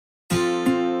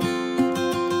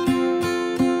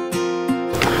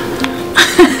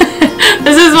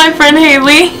my friend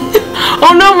Haley.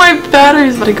 Oh no, my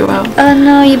battery's about to go out. Oh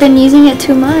no, you've been using it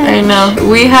too much. I know.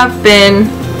 We have been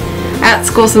at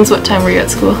school since what time were you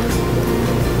at school?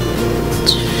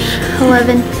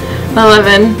 11.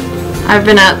 11. I've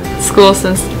been at school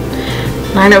since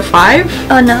 9:05.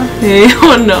 Oh no.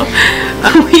 Oh no.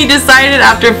 We decided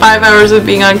after 5 hours of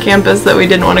being on campus that we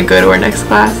didn't want to go to our next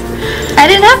class. I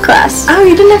didn't have class. Oh,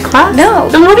 you didn't have class? No.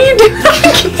 Then what are you doing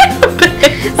on campus?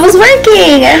 I was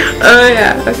working. Oh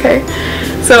yeah, okay.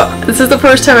 So this is the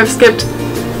first time I've skipped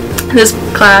this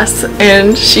class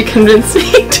and she convinced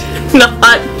me to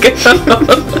not go.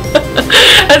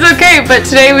 That's okay, but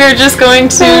today we are just going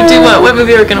to do what? What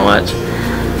movie are we going to watch?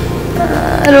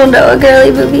 I don't know, a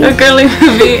girly movie. A girly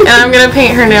movie, and I'm going to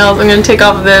paint her nails. I'm going to take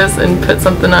off this and put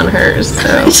something on hers.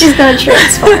 So. She's going to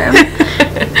transform.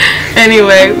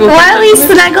 Anyway. Why we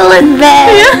snuggle in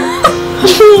bed? Yeah.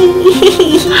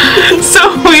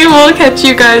 So we will catch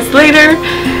you guys later.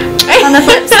 On the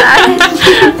flip side.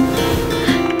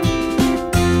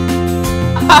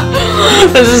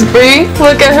 This is Bree.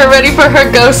 Look at her ready for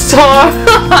her ghost tour.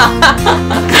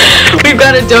 We've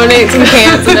got to donate some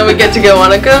cans and then we get to go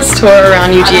on a ghost tour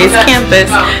around UGA's campus.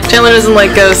 Chandler doesn't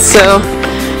like ghosts, so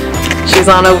she's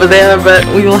on over there, but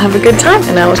we will have a good time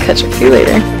and I will catch up with you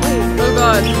later. Oh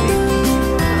god.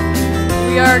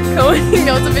 We are going,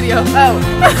 no, it's a video. Oh.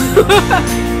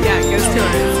 Yeah, ghost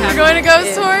tours. We're going to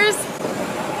ghost tours?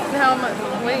 How much?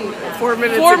 Wait. 4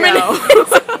 minutes 4 minutes.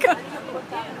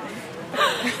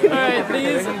 Alright,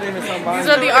 these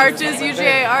are the arches,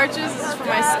 UGA arches. This is for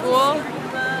my school.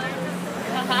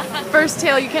 First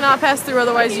tale, you cannot pass through,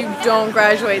 otherwise you don't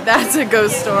graduate. That's a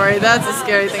ghost story. That's a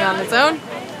scary thing on its own.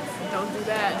 Don't do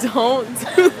that. Don't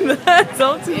do that.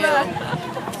 Don't do that.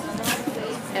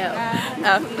 F.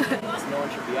 No one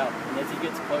should be out. And as he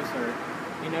gets closer,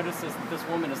 he notices that this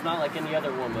woman is not like any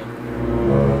other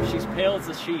woman. She's pale as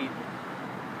a sheet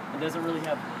and doesn't really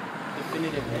have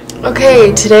definitive edge.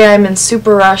 Okay, today I'm in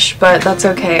super rush, but that's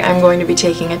okay. I'm going to be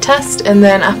taking a test, and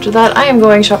then after that I am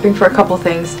going shopping for a couple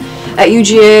things. At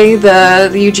UGA,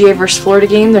 the UGA vs. Florida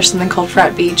game, there's something called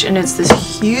Frat Beach, and it's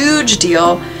this huge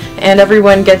deal, and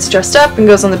everyone gets dressed up and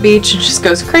goes on the beach and just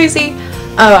goes crazy.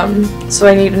 So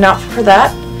I need an outfit for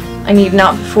that. I need an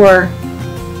outfit for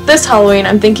this Halloween.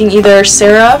 I'm thinking either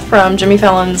Sarah from Jimmy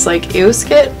Fallon's like Ew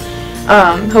skit.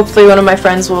 Hopefully one of my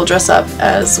friends will dress up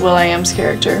as will.i.am's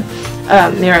character.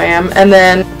 Here I am. And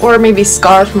then, or maybe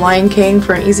Scar from Lion King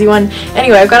for an easy one.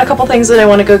 Anyway, I've got a couple things that I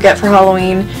want to go get for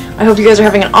Halloween. I hope you guys are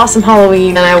having an awesome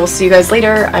Halloween, and I will see you guys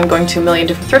later. I'm going to a million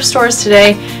different thrift stores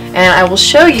today, and I will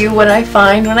show you what I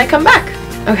find when I come back.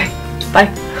 Okay, bye.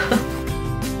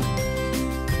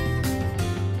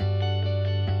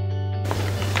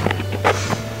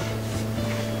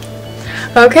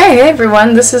 Okay, hey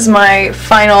everyone, this is my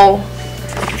final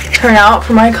turnout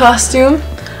for my costume.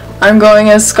 I'm going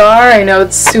as Scar. I know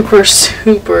it's super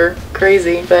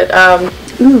crazy, but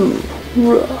ooh,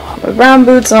 my brown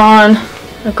boots on.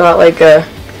 I've got like a,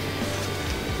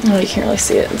 oh, you can't really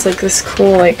see it. It's like this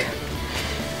cool like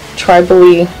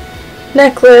tribal-y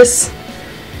necklace.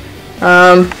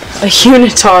 A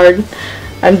unitard.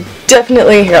 I'm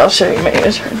definitely here. I'll show you my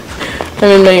unitard.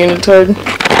 I'm in my unitard.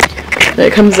 And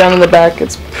it comes down in the back.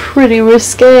 It's pretty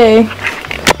risque,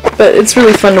 but it's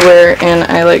really fun to wear, and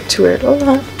I like to wear it a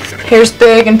lot. Hair's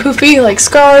big and poofy like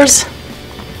Scar's.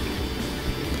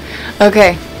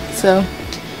 Okay, so.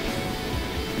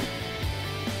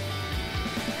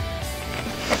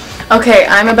 Okay,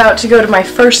 I'm about to go to my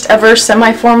first ever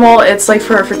semi-formal. It's like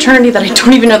for a fraternity that I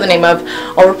don't even know the name of.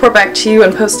 I'll report back to you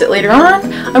and post it later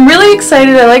on. I'm really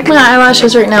excited. I like my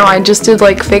eyelashes right now. I just did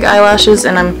like fake eyelashes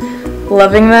and I'm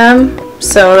loving them.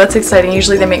 So that's exciting.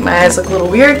 Usually they make my eyes look a little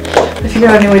weird. I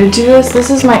figured out a new way to do this. This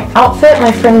is my outfit.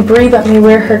 My friend Bree let me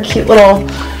wear her cute little,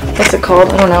 what's it called?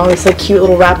 I don't know. This like cute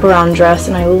little wraparound dress,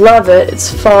 and I love it.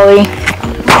 It's folly.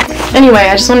 Anyway,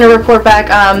 I just wanted to report back.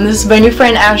 This is my new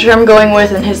friend Asher I'm going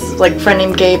with, and his like friend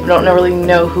named Gabe. I don't really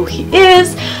know who he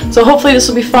is. So hopefully this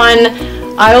will be fun.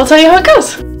 I will tell you how it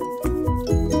goes.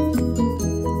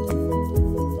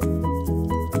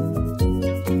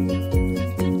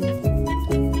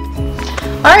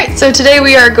 Alright, so today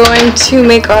we are going to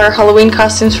make our Halloween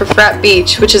costumes for Frat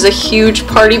Beach, which is a huge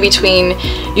party between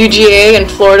UGA and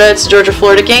Florida. It's a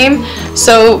Georgia-Florida game.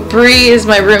 So Bree is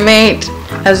my roommate,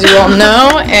 as you all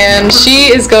know, and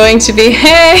she is going to be,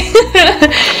 hey!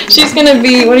 She's going to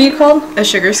be, what are you called? A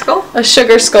sugar skull? A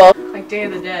sugar skull. Like Day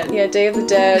of the Dead. Yeah, Day of the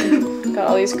Dead. Got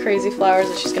all these crazy flowers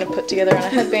that she's going to put together on a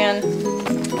headband.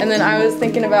 And then I was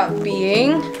thinking about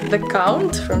being the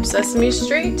Count from Sesame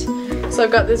Street. So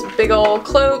I've got this big old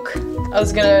cloak. I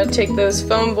was gonna take those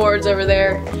foam boards over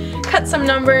there, cut some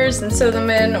numbers and sew them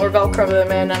in or Velcro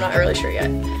them in. I'm not really sure yet.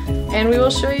 And we will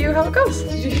show you how it goes.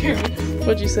 Did you hear me?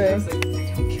 What'd you say? I was like,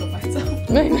 I don't kill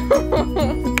myself. I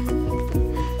know.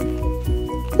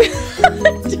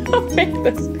 Don't make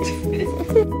this.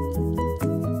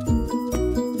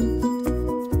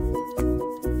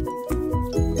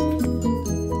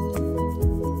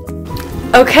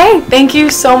 Okay, thank you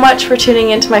so much for tuning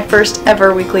into my first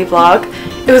ever weekly vlog.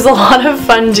 It was a lot of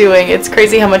fun doing. It's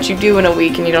crazy how much you do in a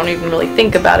week and you don't even really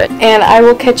think about it. And I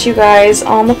will catch you guys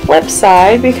on the flip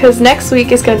side because next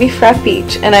week is going to be Frat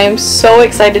Beach and I am so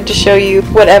excited to show you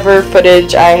whatever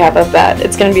footage I have of that.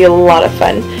 It's going to be a lot of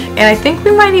fun. And I think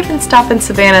we might even stop in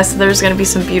Savannah, so there's going to be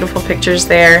some beautiful pictures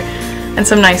there and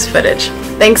some nice footage.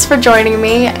 Thanks for joining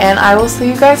me and I will see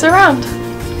you guys around.